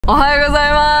Ohayou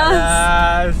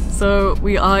gozaimasu! So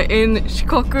we are in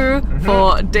Shikoku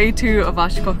for day 2 of our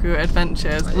Shikoku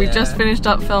adventures. We just finished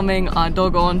up filming our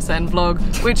Dogo Onsen vlog,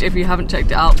 which if you haven't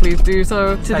checked it out, please do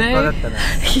so. Today,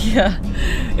 yeah,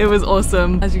 it was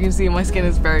awesome. As you can see, my skin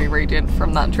is very radiant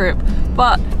from that trip.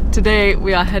 But today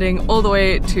we are heading all the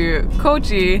way to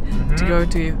Kochi to go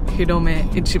to Hirome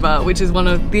Ichiba, which is one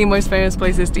of the most famous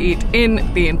places to eat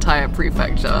in the entire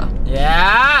prefecture.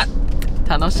 Yeah!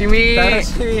 楽しみ。楽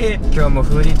しみ。今日も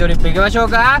フーディートリップ行きましょう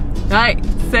か。はい、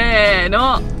せー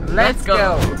の、Let's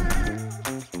go!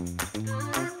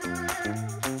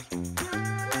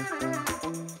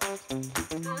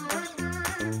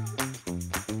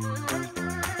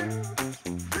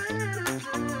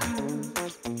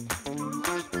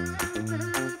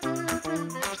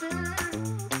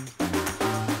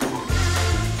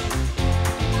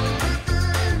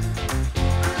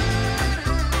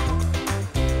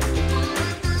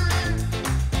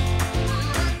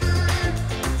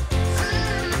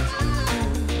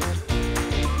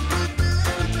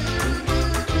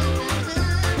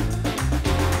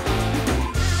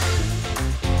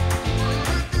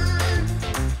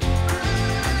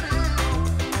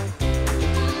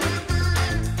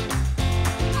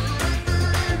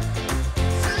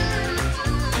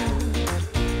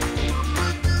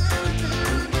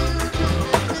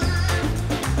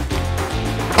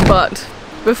 But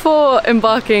before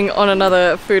embarking on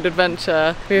another food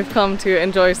adventure, we've come to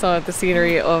enjoy some of the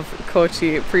scenery of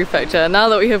Kochi Prefecture. Now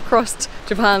that we have crossed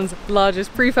Japan's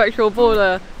largest prefectural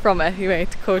border from Ehime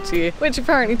to Kochi, which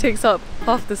apparently takes up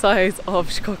half the size of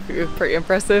Shikoku. Pretty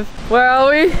impressive. Where are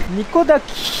we? Niko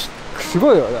す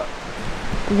ごいよ。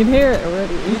You can hear it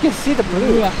already. You can see the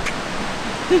blue.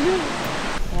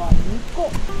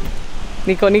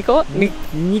 Niko Niko?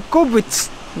 Nikobuchi.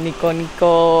 Niko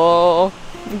Niko.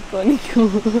 Niko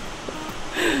Niko.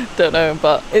 Don't know,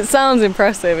 but it sounds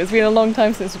impressive. It's been a long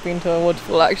time since we've been to a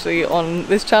waterfall actually on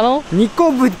this channel.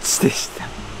 Nikobuchi でした。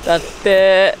だっ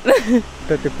て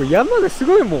だってこれ山がす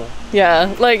ごいもん。Yeah,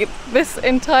 like this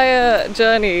entire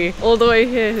journey all the way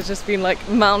here has just been like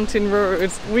mountain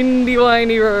roads, windy,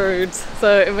 windy roads.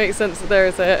 So it makes sense that there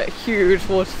is a huge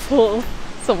waterfall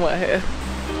somewhere here.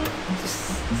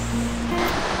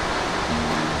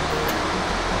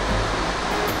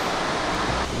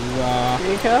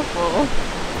 Be careful.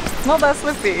 It's not that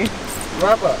slippery.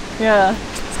 Rubber. Yeah.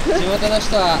 地元の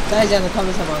人は大蛇の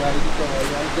神様がいると言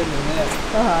われてるので、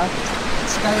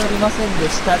近寄りませんで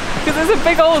した。Because there's a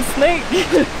big old snake.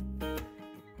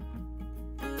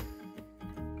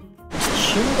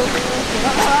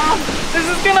 This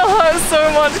is gonna hurt so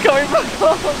much coming back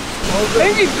home.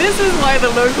 Maybe this is why the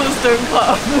locals don't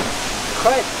come.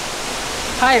 Quite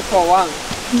high for one.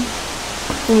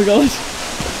 Oh my gosh.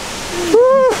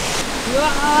 うわ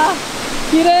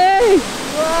ー、綺麗。う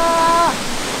わ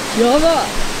ー、やば。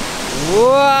う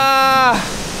わー、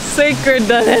Sacred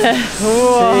だね。セ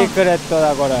ークレット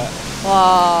だこれ。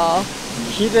わ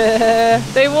ー、綺麗。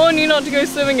They warn you not to go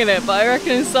swimming in it, but I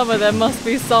reckon in summer there must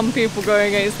be some people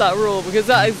going against that rule because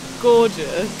that is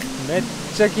gorgeous. めっ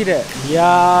ちゃ綺麗。い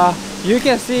やー、You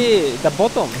can see the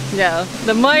bottom. Yeah,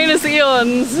 the minus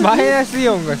ions. マイナスイ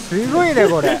オンがすごいね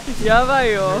これ。やば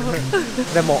いよ。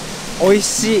でも美味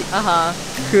しい。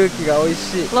空気が美味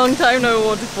しい。Long time no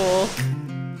waterfall.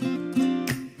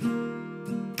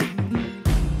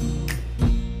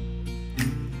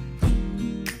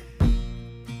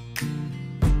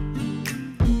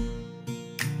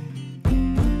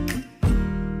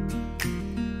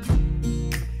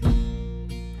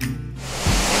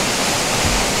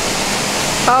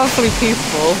 Powerfully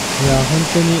peaceful. いや本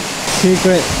当に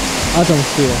secret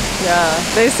atmosphere. Yeah,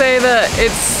 they say that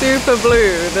it's super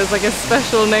blue. There's like a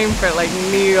special name for it, like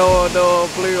Neo or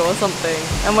blue or something.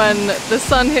 And when the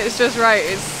sun hits just right,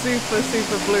 it's super,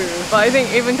 super blue. But I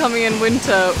think even coming in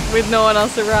winter with no one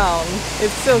else around,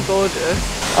 it's still gorgeous.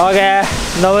 Okay,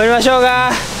 登りましょう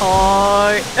か。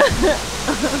はーい。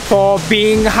For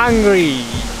being hungry.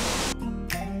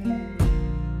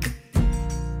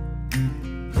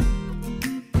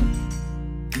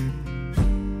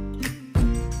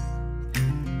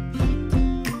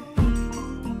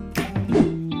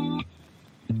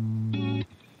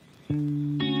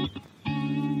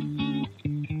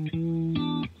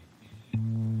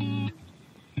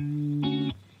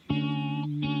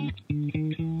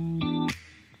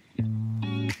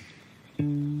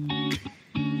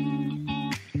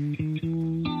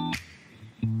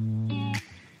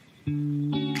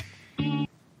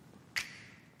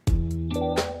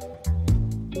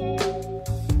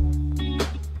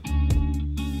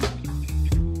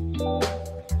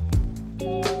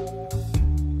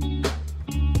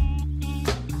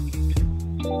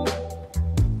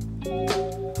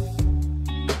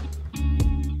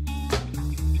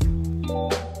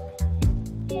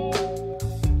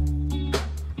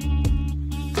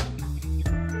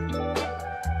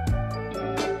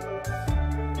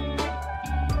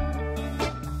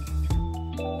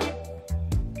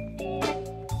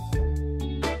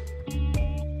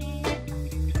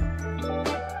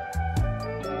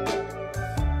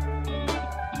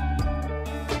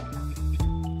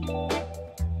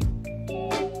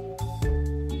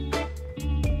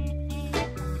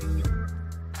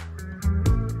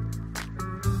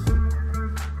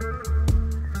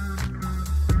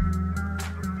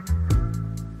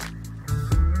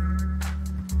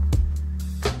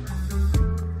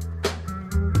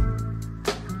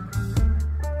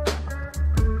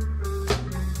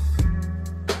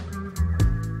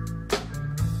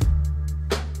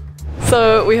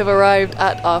 we have arrived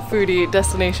at our foodie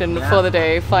destination for the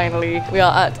day, finally. We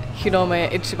are at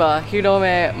Hirome Ichiba,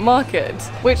 Hirome Market,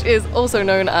 which is also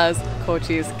known as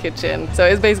Kochi's Kitchen. So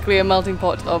it's basically a melting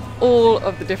pot of all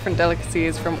of the different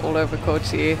delicacies from all over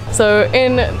Kochi. So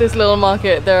in this little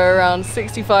market there are around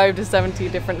 65 to 70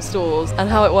 different stalls, and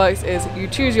how it works is you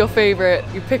choose your favorite,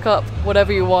 you pick up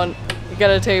whatever you want, you get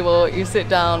a table, you sit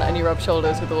down and you rub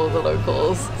shoulders with all the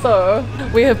locals. So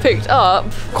we have picked up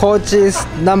Kochi's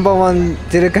 #1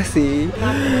 delicacy,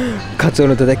 カツオ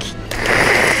のたたき。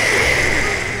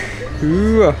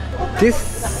うわ、this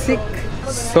sick,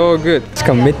 so good. し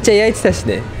かもめっちゃ焼いてたし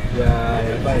ね。いや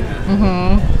ー、やばいな。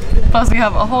Plus we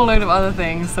have a whole load of other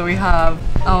things. So we have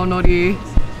aonori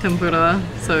tempura,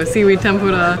 so seaweed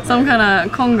tempura, some kind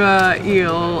of conga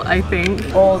eel, I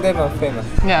think. All of them are famous.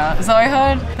 Yeah, so I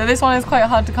heard that this one is quite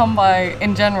hard to come by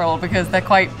in general because they're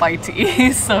quite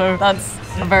bitey, so that's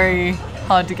a very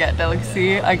hard to get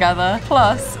delicacy, I gather.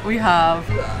 Plus we have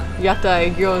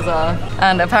yatai gyoza,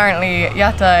 and apparently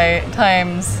yatai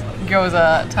times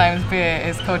gyoza times beer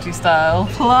is Kochi style.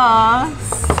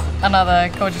 Plus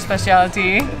another Kochi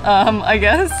speciality, I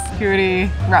guess, kyuri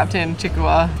wrapped in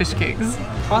Chikuwa fish cakes.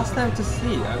 First time to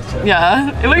see, actually. Yeah,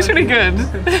 it looks really good.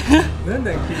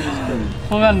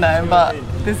 But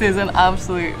this is an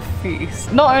absolute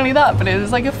feast. Not only that, but it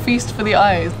is like a feast for the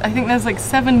eyes. I think there's like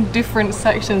 7 different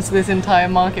sections to this entire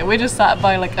market. We're just sat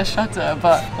by like a shutter,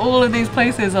 but all of these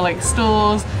places are like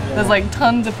stores. There's like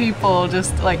tons of people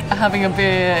just like having a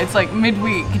beer. It's like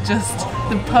midweek, just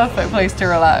the perfect place to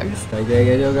relax.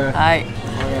 Hi.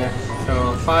 Okay,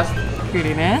 so first,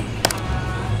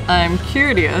 I'm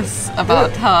curious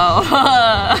about how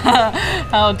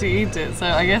to eat it, so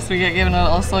I guess we get given a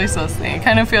little soy sauce thing. It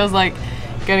kind of feels like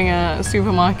getting a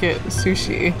supermarket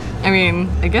sushi. I mean,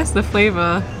 I guess the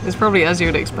flavor is probably as you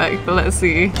would expect, but let's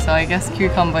see. So I guess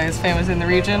cucumber is famous in the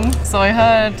region. So I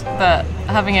heard that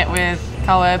having it with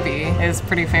kawaebi is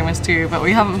pretty famous too, but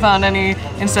we haven't found any.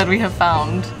 Instead we have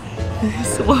found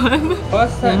this one.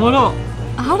 first time.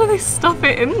 How do they stuff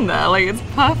it in there? Like, it's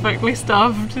perfectly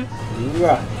stuffed. う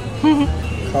わ、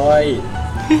かわいい。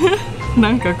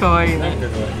Nanka kawaii ne.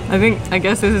 I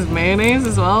guess this is mayonnaise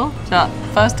as well. Ja,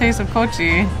 first taste of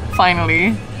Kochi,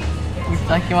 finally.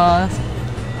 Itadakimasu.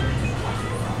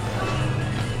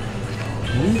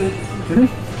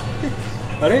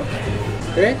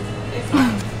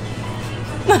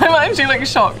 I'm actually like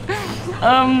shocked.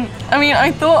 I mean,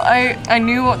 I thought I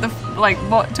knew what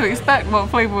what to expect, what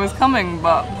flavor was coming,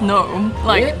 but no.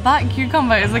 Like, that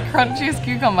cucumber is the crunchiest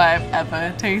cucumber I've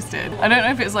ever tasted. I don't know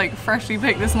if it's like freshly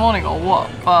picked this morning or what,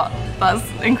 but that's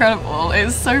incredible.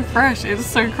 It's so fresh, it's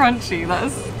so crunchy.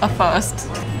 That's a first.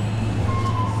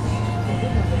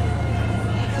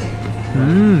 う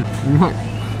まい。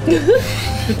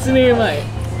普通にうまい。普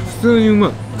通にうま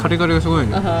い。カリカリがすごい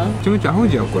ね。めちゃめちゃ合う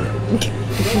じゃんこれ。ちょ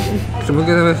っともう一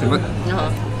回食べます。うまい。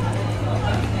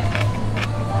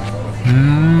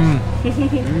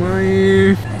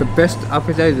The best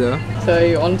appetizer. So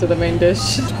you on to the main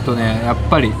dish. ちょっとね、やっ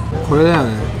ぱりこれだよ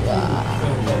ね。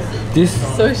This.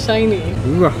 So shiny.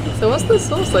 うわ。So what's the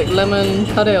sauce like? Lemon,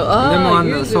 kareo, lemon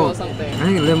yuzu or salt. something. I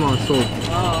think lemon salt.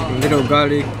 Little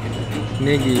garlic,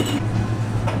 ネギ。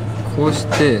こうし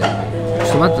て、ち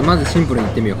ょっとまずシンプルにい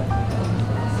ってみよう。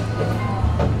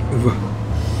うわ。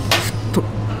太っ。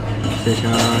失礼し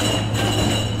ます。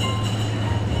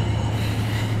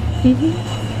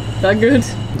That good?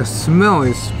 The smell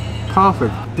is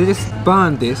perfect. They just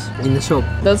burn this in the shop.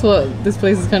 That's what this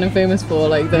place is kind of famous for,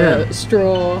 like the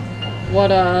straw,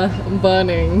 water,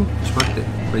 burning. ちょっと待って、こ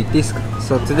れ言っていいですか?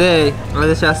 So today,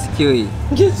 私はキウイ。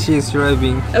She's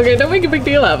driving. Okay, don't make a big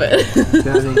deal out of it. すい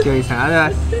ません、キウイさん、ありが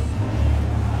とうございます。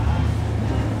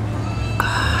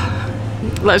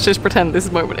Let's just pretend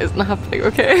this moment isn't happening,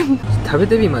 okay? 食べ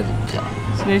てみ、マジ。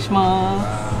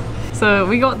So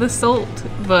we got the salt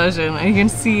version, and you can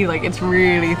see like it's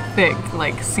really thick,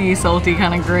 like sea salty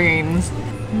kind of grains.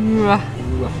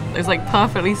 It's like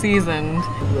perfectly seasoned.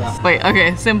 Wait,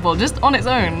 okay, simple, just on its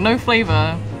own, no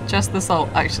flavor, just the salt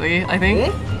actually, I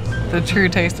think. The true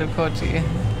taste of Kochi.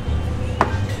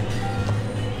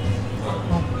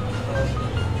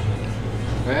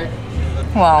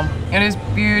 Wow, it is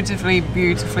beautifully,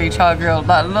 beautifully char grilled.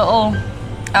 That little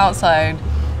outside,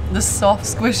 the soft,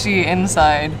 squishy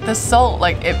inside. The salt,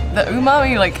 like the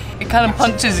umami, like it kind of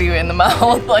punches you in the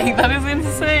mouth. Like, that is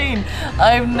insane.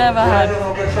 I've never had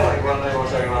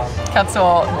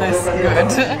katsuo this good.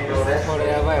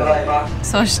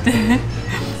 So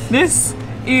this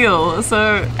eel.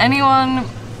 So anyone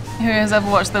who has ever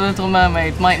watched The Little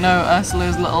Mermaid might know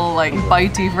Ursula's little like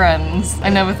bitey friends. I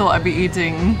never thought I'd be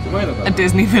eating a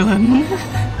Disney villain.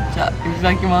 じゃあ、いた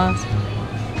だきます。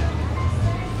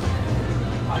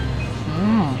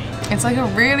It's like a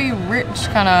really rich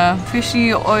kind of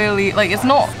fishy, oily, like it's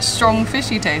not strong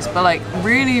fishy taste, but like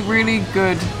really, really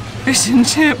good fish and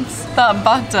chips. That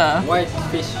butter. White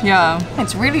fish. Yeah,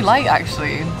 it's really light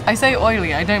actually. I say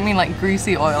oily, I don't mean like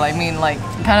greasy oil, I mean like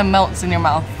it kind of melts in your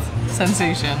mouth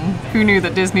sensation. Who knew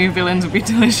that Disney villains would be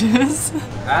delicious?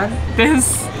 And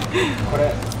This. こ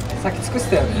れさっき作って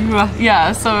たよね。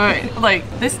 Yeah, so like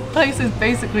this place is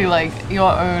basically like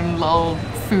your own little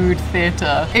food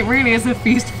theater. It really is a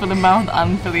feast for the mouth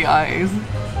and for the eyes.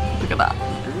 Look at that.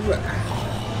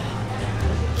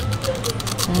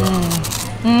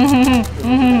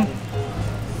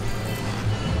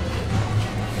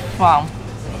 Wow.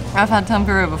 I've had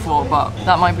tempura before, but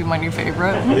that might be my new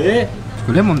favorite.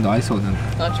 レモンと合いそうなんか。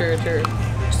 Not true, true.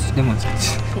 レモン好き。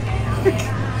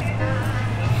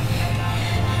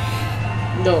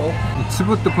 No. つ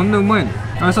ぶってこんなうまいの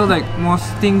I saw like more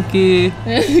stinky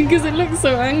Because it looks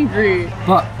so angry.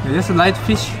 but just light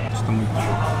fish ちょっともう一個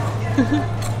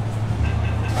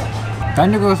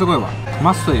弾力がすごいわ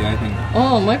musty I think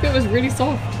Oh, my bit was really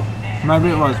soft. my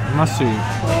bit was musty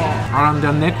around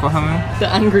the neck or something The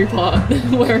angry part,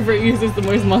 wherever it uses the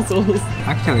most muscles.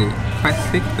 actually quite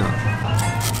thick though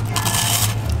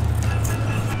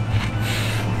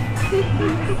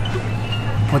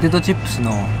ポテトチップス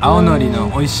の青のりの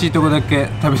美味しいとこだけ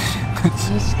食べてる感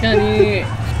じ確かに。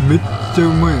めっちゃう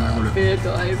まいなこれベー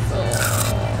ト合いそう。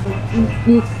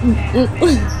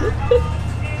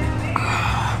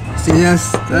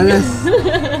Yes,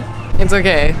 It's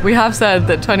okay. We have said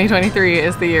that 2023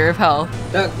 is the year of health.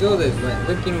 That girl is like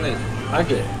looking like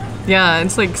ugly. Yeah,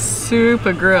 it's like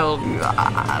super grilled.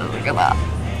 Ah, look at that.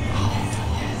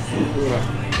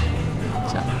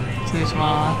 じゃあ、失礼し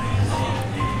ます。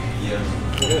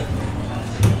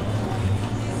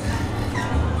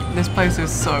This place is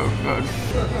so good.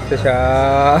 よっし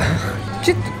ゃー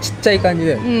ちょっとちっちゃい感じ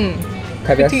で、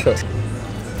食べやすそう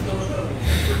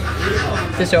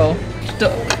でしょちょ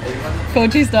っと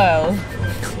Kochi style.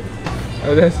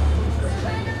 あです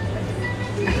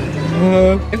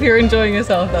If you're enjoying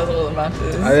yourself, that's all that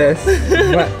matters. あです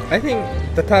But I think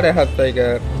the tare had like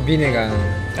a vinegar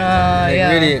like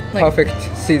yeah. really Like, perfect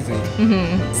seasoning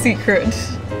secret,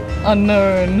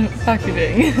 unknown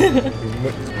packaging.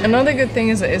 Another good thing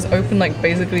is that it's open like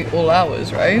basically all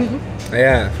hours, right?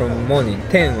 Yeah, from morning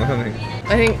 10 or something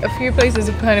I think a few places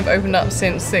have kind of opened up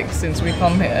since 6 since we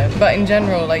come here. But in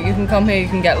general, like you can come here, you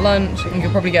can get lunch, you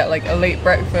can probably get like a late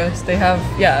breakfast. They have,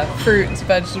 yeah, fruits,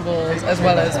 vegetables, as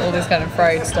well as all this kind of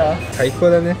fried stuff. 最高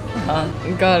だね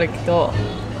Garlic と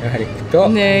やはりと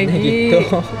ネギネギ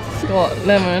と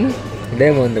レモン。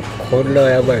レモンでこれは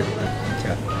やばいじ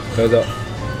ゃあどうぞ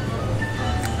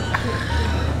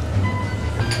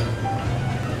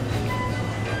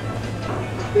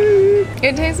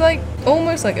It tastes like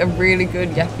almost like a really good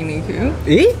yakiniku.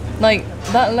 え Like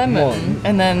that lemon,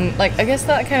 and then like I guess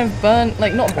that kind of burnt,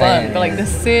 like not burnt, but like the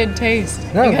seared taste.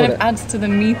 It kind of adds to the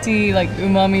meaty, like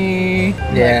umami.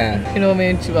 Yeah. Like,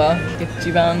 Hirome Ichiba,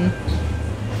 Ichiban.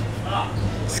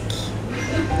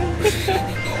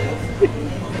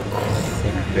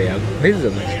 これやばい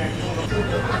ぞマジで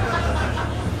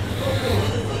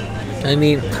I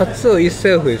mean, katsuo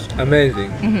itself is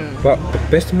amazing, but the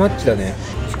best match だね。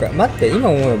待って、今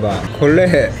思えばこ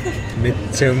れめっ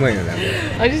ちゃうまいよね。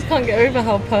I just can't get over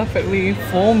how perfectly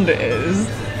formed it is.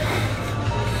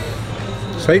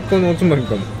 最高のおつまみ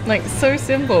かも。 Like so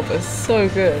simple but so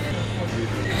good.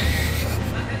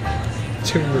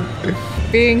 全部。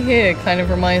 Being here kind of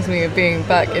reminds me of being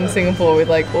back in Singapore with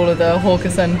like all of the hawker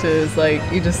centres, like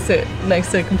you just sit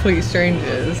next to complete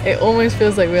strangers. It almost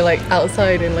feels like we're like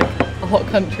outside in like a hot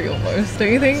country almost,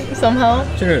 don't you think? Somehow?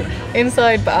 True.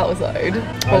 Inside but outside.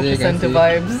 Hawker centre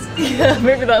vibes. Yeah,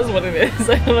 maybe that's what it is.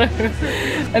 I don't know.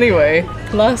 Anyway,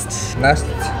 last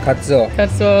katsuo.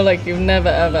 katsuo like you've never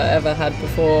ever had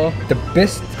before. The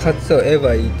best katsuo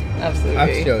ever eat. Absolutely.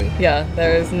 Actually. Yeah,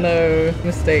 there is no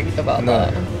mistake about No.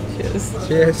 that. Cheers.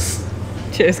 Cheers.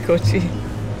 Cheers, Kochi.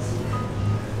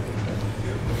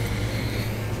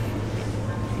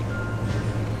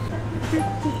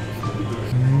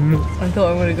 I thought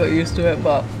I would have got used to it,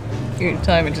 but each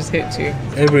time it just hits you.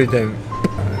 Every time.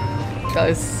 That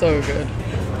is so good.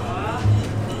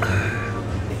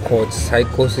 高知最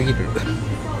高すぎる。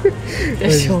で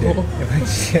しょう。マ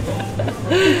ジで。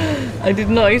 I did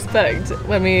not expect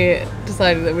when we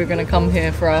decided that we were going to come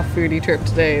here for our foodie trip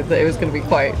today that it was going to be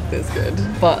quite this good.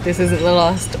 But this isn't the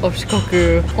last of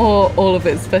Shikoku or all of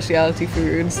its specialty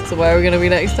foods. So where are we going to be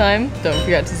next time? Don't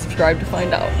forget to subscribe to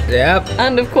find out. Yep.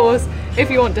 And of course, if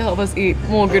you want to help us eat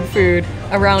more good food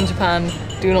around Japan,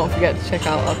 do not forget to check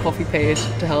out our coffee page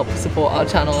to help support our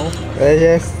channel.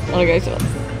 Yes. お願いします。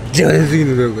じゃあね、次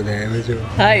の動画で会いましょう。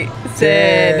はい、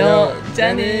せーの、じゃ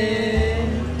あねー。